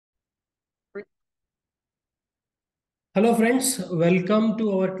Hello friends, welcome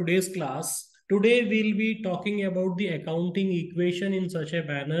to our today's class. Today we'll be talking about the accounting equation in such a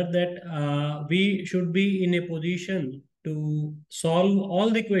manner that we should be in a position to solve all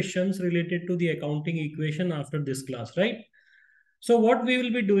the questions related to the accounting equation after this class, right? So what we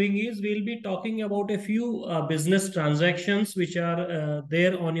will be doing is we'll be talking about a few business transactions which are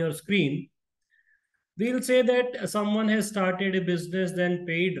there on your screen. We'll say that someone has started a business, then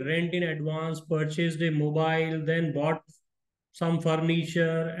paid rent in advance, purchased a mobile, then bought some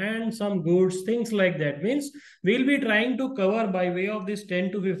furniture and some goods, things like that. Means we'll be trying to cover by way of this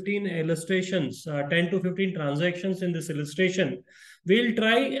 10 to 15 illustrations, 10 to 15 transactions in this illustration. We'll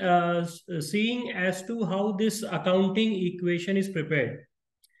try seeing as to how this accounting equation is prepared.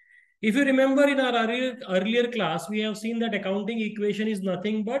 If you remember in our earlier class, we have seen that accounting equation is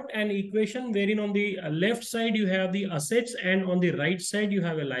nothing but an equation wherein on the left side you have the assets and on the right side you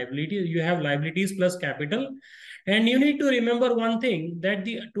have a liability. You have liabilities plus capital. And you need to remember one thing that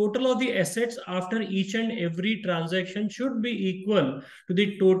the total of the assets after each and every transaction should be equal to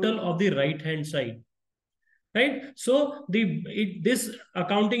the total of the right hand side. Right? So this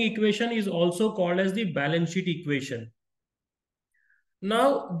accounting equation is also called as the balance sheet equation.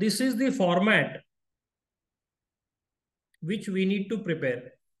 Now, this is the format which we need to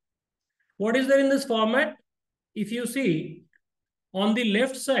prepare. What is there in this format? If you see, on the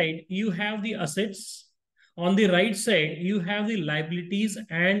left side, you have the assets. On the right side, you have the liabilities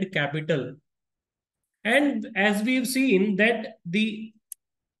and capital. And as we've seen that the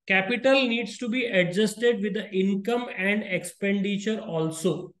capital needs to be adjusted with the income and expenditure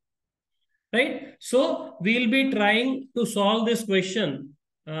also. Right? So we'll be trying to solve this question,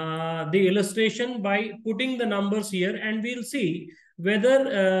 the illustration by putting the numbers here, and we'll see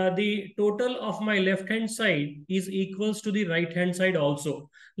whether the total of my left hand side is equals to the right hand side also.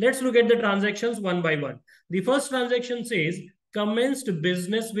 Let's look at the transactions one by one. The first transaction says commenced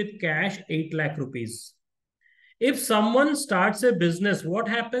business with cash 8 lakh rupees. If someone starts a business, what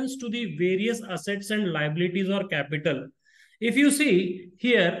happens to the various assets and liabilities or capital? If you see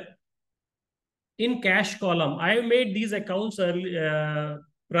here, in cash column, I have made these accounts early,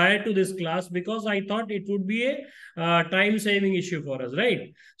 prior to this class because I thought it would be a time saving issue for us,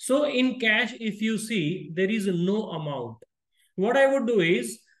 right? So in cash, if you see, there is no amount. What I would do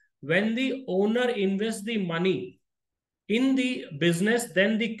is when the owner invests the money in the business,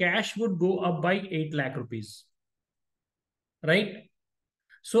 then the cash would go up by 8 lakh rupees, right?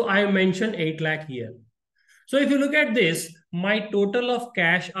 So I mentioned 8 lakh here. So if you look at this, my total of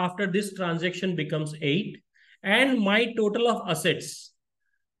cash after this transaction becomes 8 and my total of assets.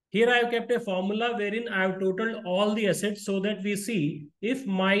 Here I have kept a formula wherein I have totaled all the assets so that we see if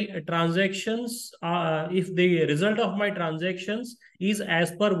my transactions, if the result of my transactions is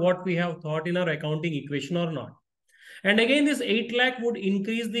as per what we have thought in our accounting equation or not. And again, this 8 lakh would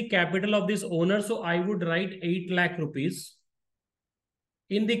increase the capital of this owner. So I would write 8 lakh rupees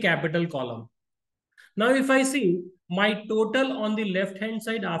in the capital column. Now, if I see my total on the left hand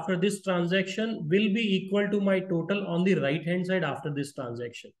side after this transaction will be equal to my total on the right hand side after this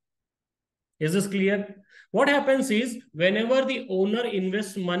transaction. Is this clear? What happens is whenever the owner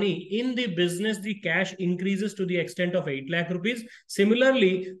invests money in the business, the cash increases to the extent of 8 lakh rupees.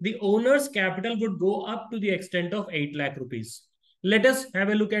 Similarly, the owner's capital would go up to the extent of 8 lakh rupees. Let us have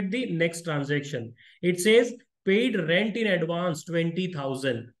a look at the next transaction. It says paid rent in advance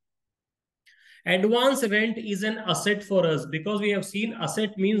 20,000. Advance rent is an asset for us because we have seen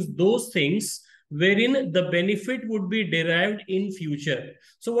asset means those things wherein the benefit would be derived in future.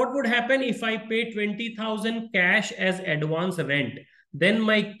 So what would happen if I pay 20,000 cash as advance rent? Then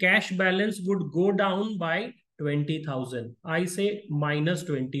my cash balance would go down by 20,000. I say minus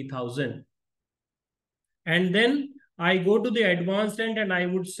 20,000. And then I go to the advance rent and I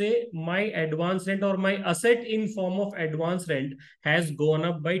would say my advance rent or my asset in form of advance rent has gone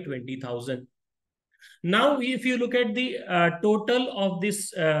up by 20,000. Now, if you look at the total of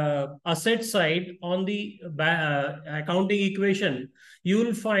this asset side on the accounting equation, you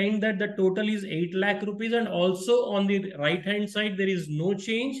will find that the total is 8 lakh rupees and also on the right hand side, there is no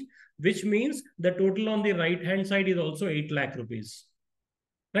change, which means the total on the right hand side is also 8 lakh rupees,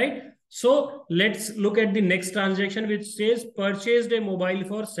 right? So let's look at the next transaction, which says purchased a mobile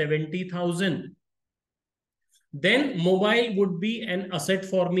for 70,000. Then mobile would be an asset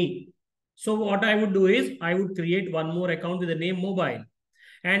for me. So what I would do is I would create one more account with the name mobile.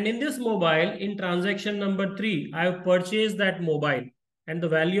 And in this mobile, in transaction number 3, I have purchased that mobile and the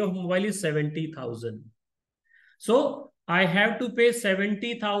value of mobile is 70,000. So I have to pay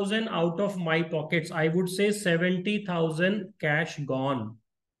 70,000 out of my pockets. I would say 70,000 cash gone.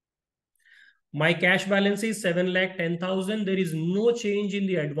 My cash balance is 7,10,000. There is no change in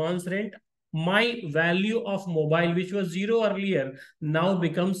the advance rent. My value of mobile, which was 0 earlier, now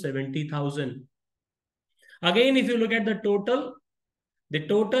becomes 70,000. Again, if you look at the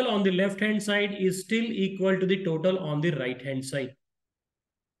total on the left hand side is still equal to the total on the right hand side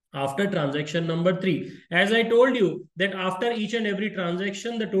after transaction number 3. As I told you that after each and every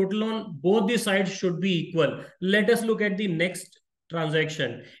transaction, the total on both the sides should be equal. Let us look at the next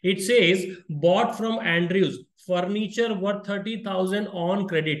transaction. It says bought from Andrews furniture worth 30,000 on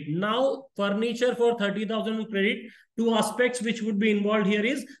credit. Now furniture for 30,000 on credit, two aspects which would be involved here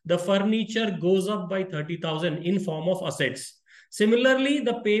is the furniture goes up by 30,000 in form of assets. Similarly,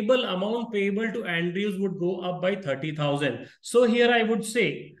 the payable amount payable to Andrews would go up by 30,000. So here I would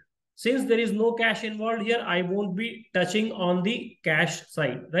say, since there is no cash involved here, I won't be touching on the cash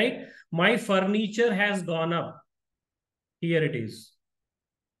side, right? My furniture has gone up. Here it is.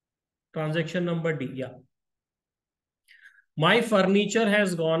 Transaction number D, yeah. My furniture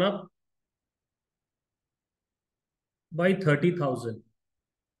has gone up by 30,000.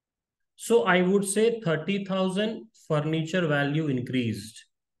 So I would say 30,000 furniture value increased.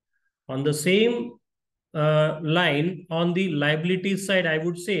 On the same line, on the liability side, I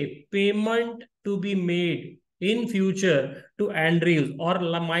would say payment to be made in future to Andrews or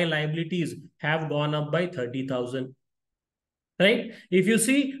my liabilities have gone up by 30,000. Right? If you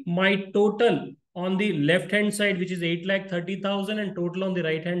see my total on the left hand side, which is 8,30,000, and total on the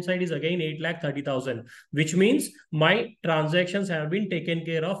right hand side is again 8,30,000, which means my transactions have been taken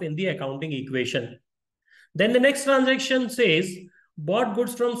care of in the accounting equation. Then the next transaction says bought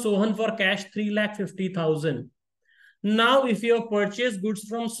goods from Sohan for cash 3,50,000. Now, if you have purchased goods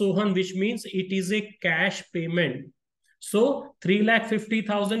from Sohan, which means it is a cash payment. So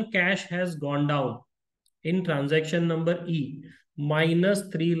 3,50,000 cash has gone down in transaction number E, minus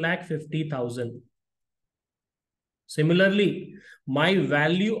 3,50,000. Similarly, my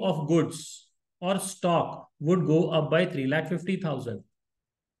value of goods or stock would go up by 3,50,000.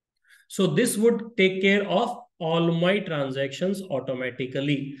 So this would take care of all my transactions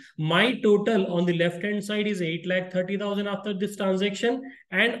automatically. My total on the left hand side is 8,30,000 after this transaction,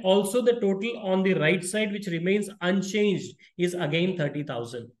 and also the total on the right side, which remains unchanged, is again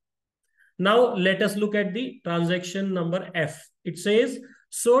 30,000. Now let us look at the transaction number F. It says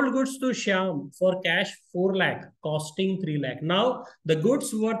sold goods to Shyam for cash 4 lakh, costing 3 lakh. Now the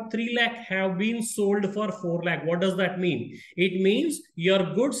goods worth 3 lakh have been sold for 4 lakh. What does that mean? It means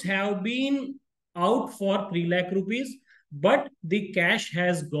your goods have been out for 3 lakh rupees, but the cash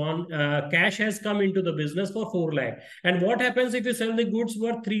has come into the business for 4 lakh. And what happens if you sell the goods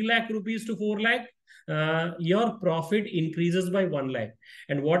worth 3 lakh rupees to 4 lakh? Your profit increases by 1 lakh.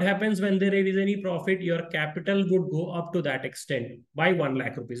 And what happens when there is any profit? Your capital would go up to that extent by 1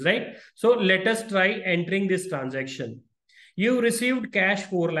 lakh rupees, right? So let us try entering this transaction. You received cash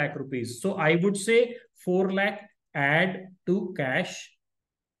 4 lakh rupees. So I would say 4 lakh add to cash.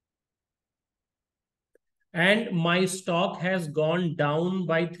 And my stock has gone down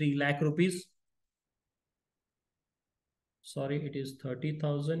by 3 lakh rupees. Sorry, it is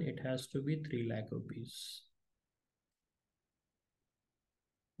 30,000. It has to be 3 lakh rupees.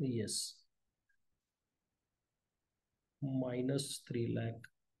 Yes. Minus 3 lakh.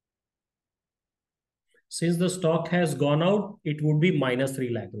 Since the stock has gone out, it would be minus 3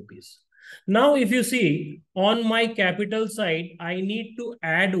 lakh rupees. Now, if you see on my capital side, I need to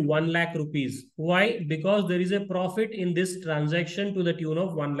add 1 lakh rupees. Why? Because there is a profit in this transaction to the tune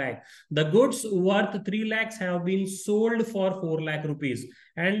of 1 lakh. The goods worth 3 lakhs have been sold for 4 lakh rupees.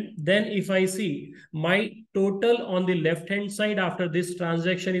 And then if I see my total on the left hand side after this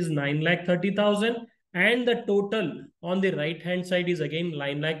transaction is 9,30,000. And the total on the right hand side is again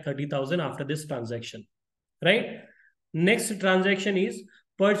 9,30,000 after this transaction. Right? Next transaction is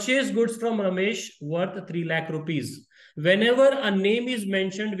purchase goods from Ramesh worth 3 lakh rupees. Whenever a name is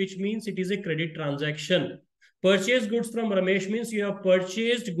mentioned, which means it is a credit transaction. Purchase goods from Ramesh means you have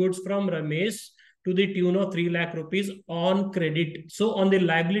purchased goods from Ramesh to the tune of 3 lakh rupees on credit. So on the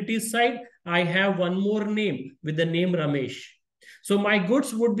liabilities side, I have one more name with the name Ramesh. So my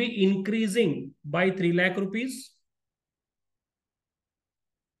goods would be increasing by 3 lakh rupees.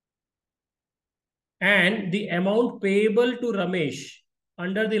 And the amount payable to Ramesh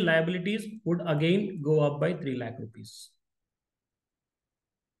under the liabilities would again go up by 3 lakh rupees.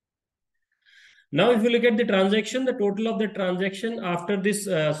 Now, if you look at the transaction, the total of the transaction after this,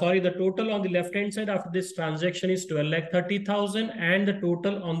 the total on the left hand side after this transaction is 12,30,000, and the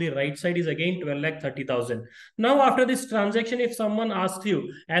total on the right side is again 12,30,000. Now, after this transaction, if someone asks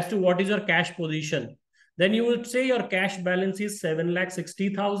you as to what is your cash position, Then you would say your cash balance is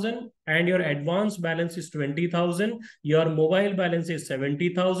 7,60,000 and your advance balance is 20,000. Your mobile balance is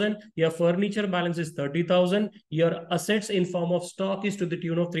 70,000. Your furniture balance is 30,000. Your assets in form of stock is to the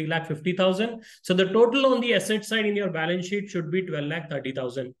tune of 3,50,000. So the total on the asset side in your balance sheet should be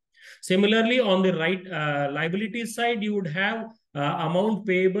 12,30,000. Similarly, on the right liabilities side, you would have amount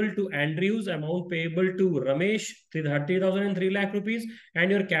payable to Andrews, amount payable to Ramesh, 30,000 and 3 lakh rupees,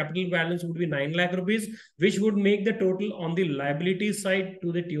 and your capital balance would be 9 lakh rupees, which would make the total on the liabilities side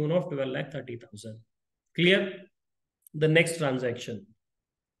to the tune of 12,30,000. Clear? The next transaction.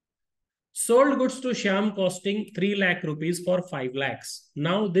 Sold goods to Shyam costing 3 lakh rupees for 5 lakhs.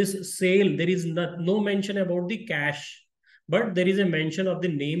 Now this sale, there is no mention about the cash, but there is a mention of the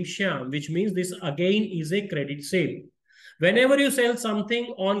name Shyam, which means this again is a credit sale. Whenever you sell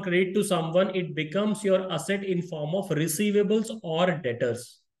something on credit to someone, it becomes your asset in form of receivables or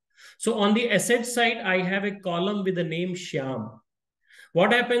debtors. So on the asset side, I have a column with the name Shyam.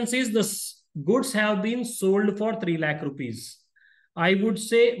 What happens is the goods have been sold for 3 lakh rupees. I would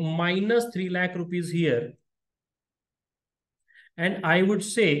say minus 3 lakh rupees here. And I would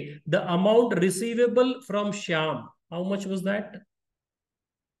say the amount receivable from Shyam. How much was that?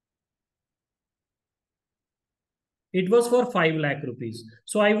 It was for 5 lakh rupees.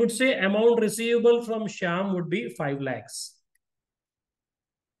 So I would say amount receivable from Shyam would be 5 lakhs.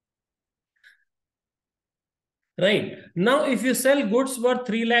 Right. Now, if you sell goods worth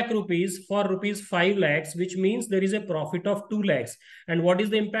 3 lakh rupees for rupees 5 lakhs, which means there is a profit of 2 lakhs. And what is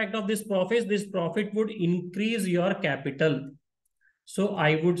the impact of this profit? This profit would increase your capital. So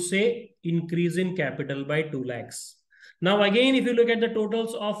I would say increase in capital by 2 lakhs. Now, again, if you look at the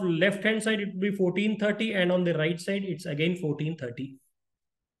totals of left-hand side, it would be 1430 and on the right side, it's again 1430.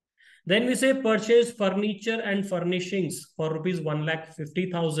 Then we say purchase furniture and furnishings for rupees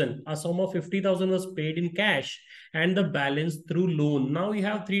 1,50,000. A sum of 50,000 was paid in cash and the balance through loan. Now we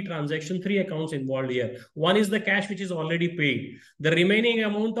have three transactions, three accounts involved here. One is the cash which is already paid. The remaining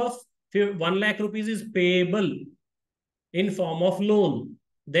amount of 1 lakh rupees is payable in form of loan.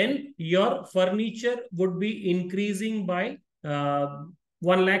 Then your furniture would be increasing by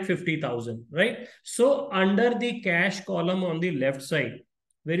 1,50,000, right? So under the cash column on the left side,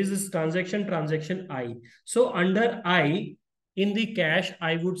 where is this transaction? Transaction I. So under I, in the cash,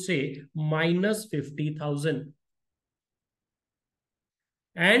 I would say minus 50,000.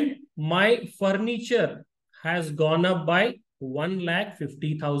 And my furniture has gone up by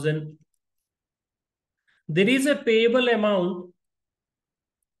 1,50,000. There is a payable amount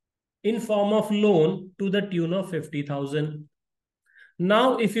in form of loan to the tune of 50,000.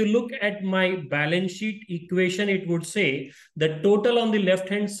 Now, if you look at my balance sheet equation, it would say the total on the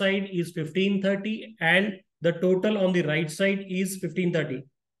left-hand side is 1530 and the total on the right side is 1530.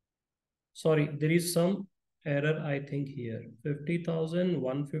 Sorry, there is some error, I think, here. 50,000,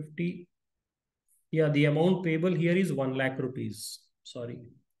 150. Yeah, the amount payable here is 1 lakh rupees. Sorry.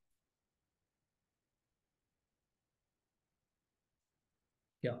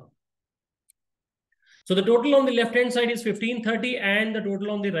 Yeah. So the total on the left-hand side is 1530 and the total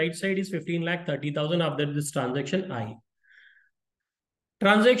on the right side is 15,30,000 after this transaction I.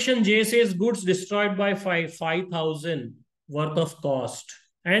 Transaction J says goods destroyed by 5,000 worth of cost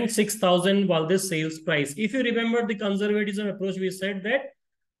and 6,000 while this sales price. If you remember the conservatism approach, we said that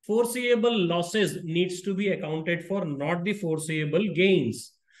foreseeable losses needs to be accounted for, not the foreseeable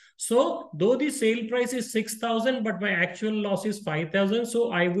gains. So though the sale price is 6,000, but my actual loss is 5,000. So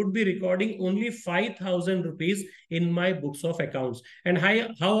I would be recording only 5,000 rupees in my books of accounts. And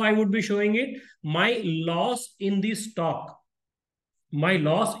how I would be showing it? My loss in the stock. My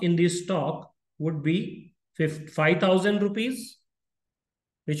loss in the stock would be 5,000 rupees,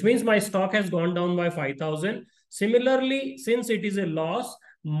 which means my stock has gone down by 5,000. Similarly, since it is a loss,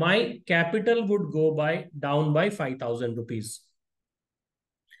 my capital would go down by 5,000 rupees.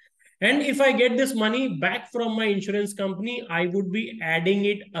 And if I get this money back from my insurance company, I would be adding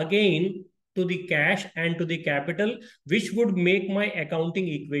it again to the cash and to the capital, which would make my accounting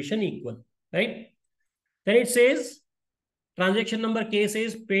equation equal, right? Then it says, transaction number K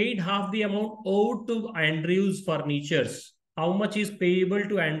says paid half the amount owed to Andrews Furnitures. How much is payable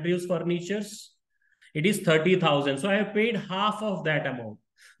to Andrews Furnitures? It is 30,000. So I have paid half of that amount,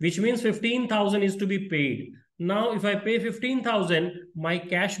 which means 15,000 is to be paid. Now, if I pay 15,000, my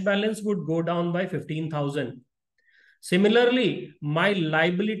cash balance would go down by 15,000. Similarly, my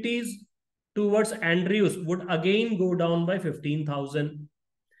liabilities towards Andrews would again go down by 15,000.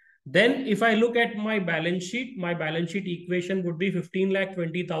 Then if I look at my balance sheet equation would be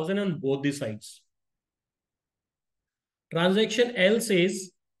 15,20,000 on both the sides. Transaction L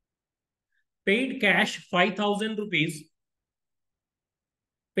says paid cash 5,000 rupees,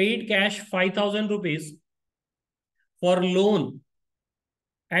 paid cash 5,000 rupees for loan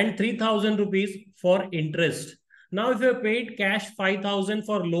and 3,000 rupees for interest. Now, if you have paid cash 5,000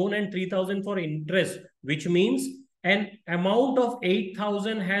 for loan and 3,000 for interest, which means an amount of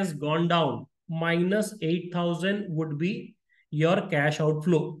 8,000 has gone down, minus 8,000 would be your cash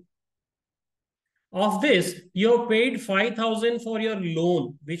outflow. Of this, you have paid 5,000 for your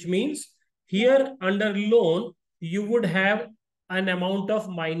loan, which means here under loan, you would have an amount of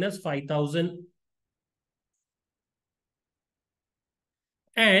minus 5,000.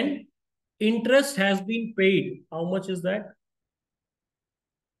 And interest has been paid. How much is that?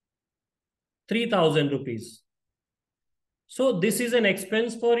 3,000 rupees. So this is an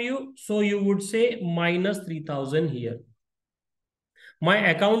expense for you. So you would say minus 3,000 here. My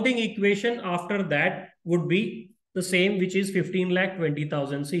accounting equation after that would be the same, which is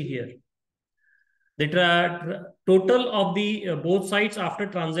 15,20,000. See here. The total of the both sides after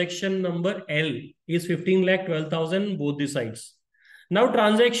transaction number L is 15,12,000 both the sides. Now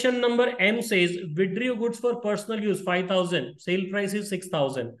transaction number M says withdrew goods for personal use 5,000, sale price is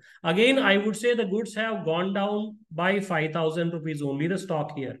 6,000. Again, I would say the goods have gone down by 5,000 rupees only, the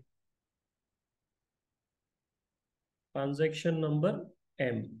stock here. Transaction number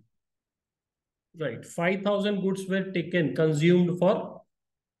M. Right, 5,000 goods were taken, consumed for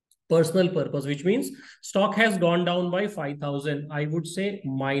personal purpose, which means stock has gone down by 5,000. I would say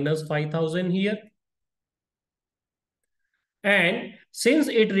minus 5,000 here. And since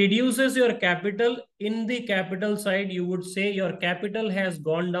it reduces your capital, in the capital side, you would say your capital has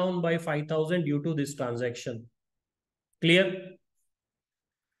gone down by 5,000 due to this transaction. Clear?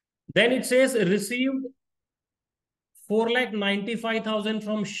 Then it says received 4,95,000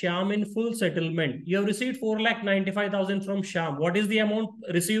 from Shyam in full settlement. You have received 4,95,000 from Shyam. What is the amount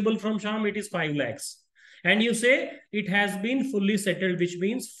receivable from Shyam? It is 5 lakhs. And you say it has been fully settled, which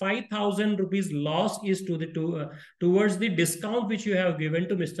means 5,000 rupees loss is towards the discount which you have given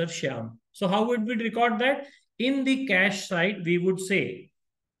to Mr. Shyam. So how would we record that? In the cash side, we would say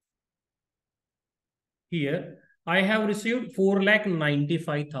here, I have received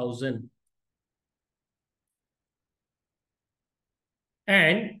 4,95,000.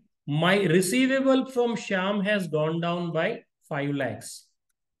 And my receivable from Shyam has gone down by 5 lakhs.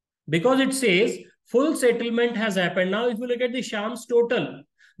 Because it says full settlement has happened. Now, if you look at the Shyam's total,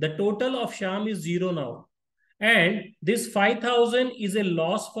 the total of Shyam is 0 now. And this 5,000 is a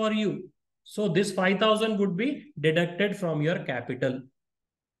loss for you. So this 5,000 would be deducted from your capital.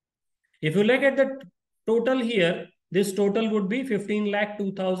 If you look at the total here, this total would be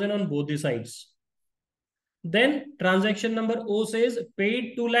 15,02,000 on both the sides. Then transaction number O says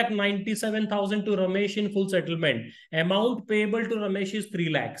paid 2,97,000 to Ramesh in full settlement. Amount payable to Ramesh is 3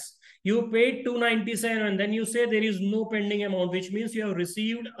 lakhs. You paid 297 and then you say there is no pending amount, which means you have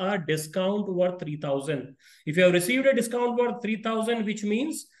received a discount worth 3,000. If you have received a discount worth 3,000, which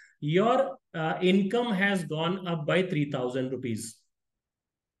means your income has gone up by 3,000 rupees.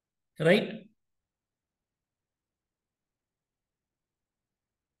 Right?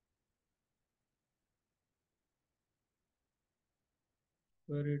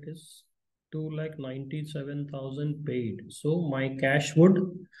 Where it is 2,97,000 paid. So my cash would,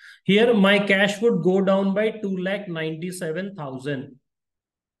 here my cash would go down by 2,97,000.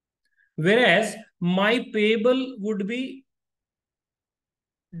 Whereas my payable would be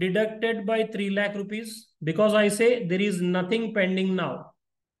deducted by 3 lakh rupees because I say there is nothing pending now.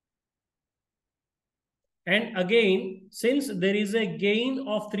 And again, since there is a gain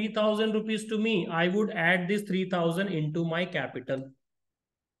of 3,000 rupees to me, I would add this 3,000 into my capital.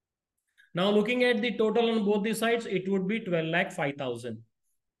 Now looking at the total on both the sides, it would be 12,05,000.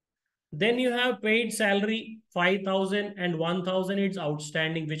 Then you have paid salary 5,000 and 1,000 is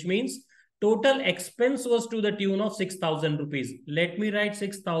outstanding, which means total expense was to the tune of 6,000 rupees. Let me write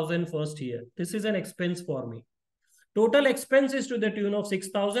 6,000 first here. This is an expense for me. Total expense is to the tune of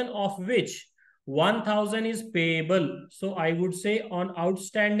 6,000, of which 1,000 is payable. So I would say on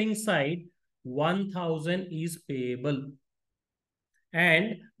outstanding side, 1,000 is payable.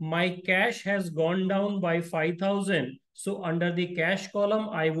 And my cash has gone down by 5,000. So under the cash column,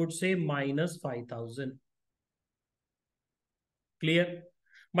 I would say minus 5,000. Clear?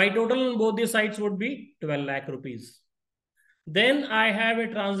 My total on both the sides would be 12 lakh rupees. Then I have a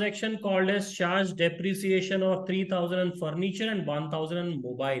transaction called as charge depreciation of 3,000 on furniture and 1,000 on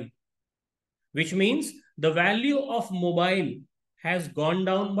mobile, which means the value of mobile has gone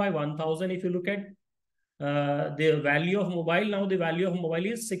down by 1,000. If you look at the value of mobile, now the value of mobile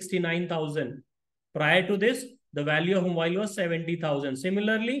is 69,000. Prior to this, The value of mobile was 70,000.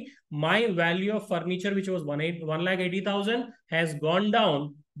 Similarly, my value of furniture, which was 1,80,000, has gone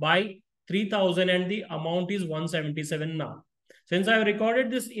down by 3,000 and the amount is 177 now. Since I have recorded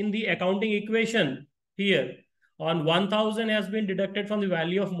this in the accounting equation here, on 1,000 has been deducted from the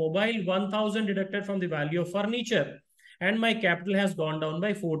value of mobile, 1,000 deducted from the value of furniture, and my capital has gone down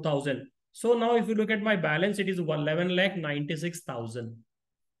by 4,000. So now if you look at my balance, it is 11,96,000.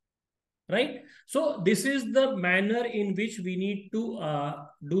 Right? So this is the manner in which we need to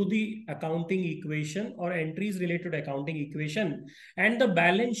do the accounting equation or entries related to accounting equation. And the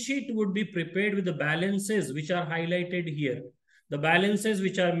balance sheet would be prepared with the balances which are highlighted here. The balances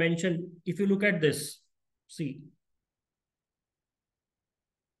which are mentioned, if you look at this, see,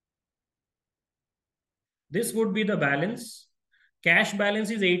 this would be the balance. Cash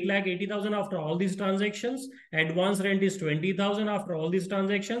balance is 8,80,000 after all these transactions. Advance rent is 20,000 after all these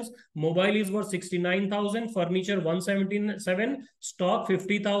transactions. Mobile is worth 69,000. Furniture 177. Stock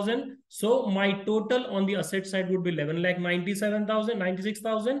 50,000. So my total on the asset side would be 11,97,000,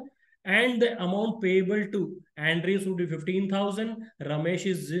 96,000. And the amount payable to Andres would be 15,000. Ramesh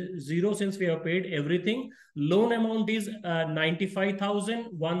is 0 since we have paid everything. Loan amount is 95,000.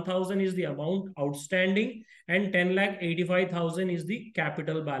 1,000 is the amount outstanding and 10,85,000 is the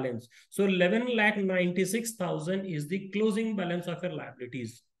capital balance. So 11,96,000 is the closing balance of your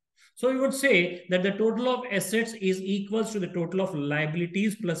liabilities. So you would say that the total of assets is equals to the total of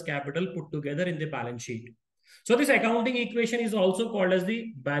liabilities plus capital put together in the balance sheet. So this accounting equation is also called as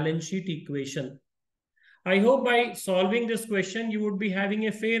the balance sheet equation. I hope by solving this question, you would be having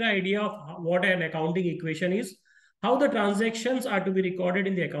a fair idea of what an accounting equation is, how the transactions are to be recorded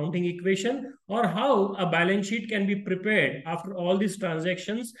in the accounting equation, or how a balance sheet can be prepared after all these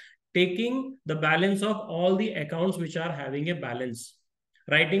transactions, taking the balance of all the accounts which are having a balance.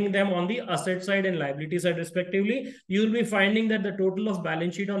 Writing them on the asset side and liability side respectively, you will be finding that the total of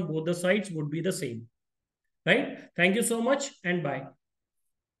balance sheet on both the sides would be the same. Right? Thank you so much and bye.